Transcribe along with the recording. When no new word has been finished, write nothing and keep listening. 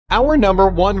Our number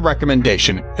one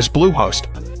recommendation is Bluehost.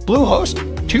 Bluehost,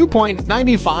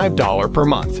 $2.95 per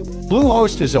month.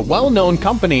 Bluehost is a well-known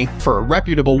company for a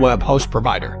reputable web host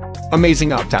provider.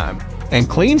 Amazing uptime and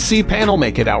clean cPanel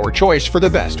make it our choice for the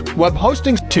best web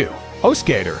hosting. 2.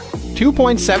 HostGator,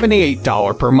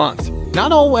 $2.78 per month.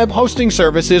 Not all web hosting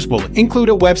services will include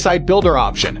a website builder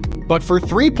option, but for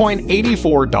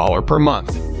 $3.84 per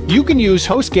month, you can use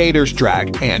HostGator's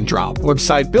drag and drop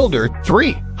website builder.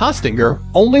 3. Hostinger,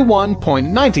 only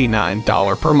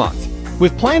 $1.99 per month.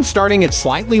 With plans starting at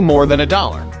slightly more than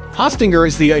 $1, Hostinger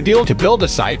is the ideal to build a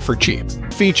site for cheap.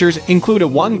 Features include a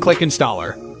one-click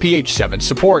installer, PH7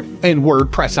 support, and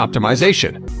WordPress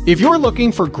optimization. If you're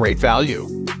looking for great value,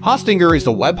 Hostinger is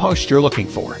the web host you're looking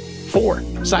for. 4.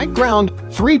 SiteGround,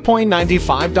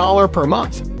 $3.95 per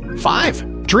month. 5.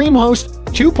 DreamHost,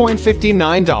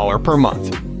 $2.59 per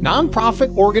month.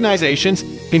 Nonprofit organizations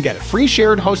can get a free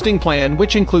shared hosting plan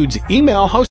which includes email hosting.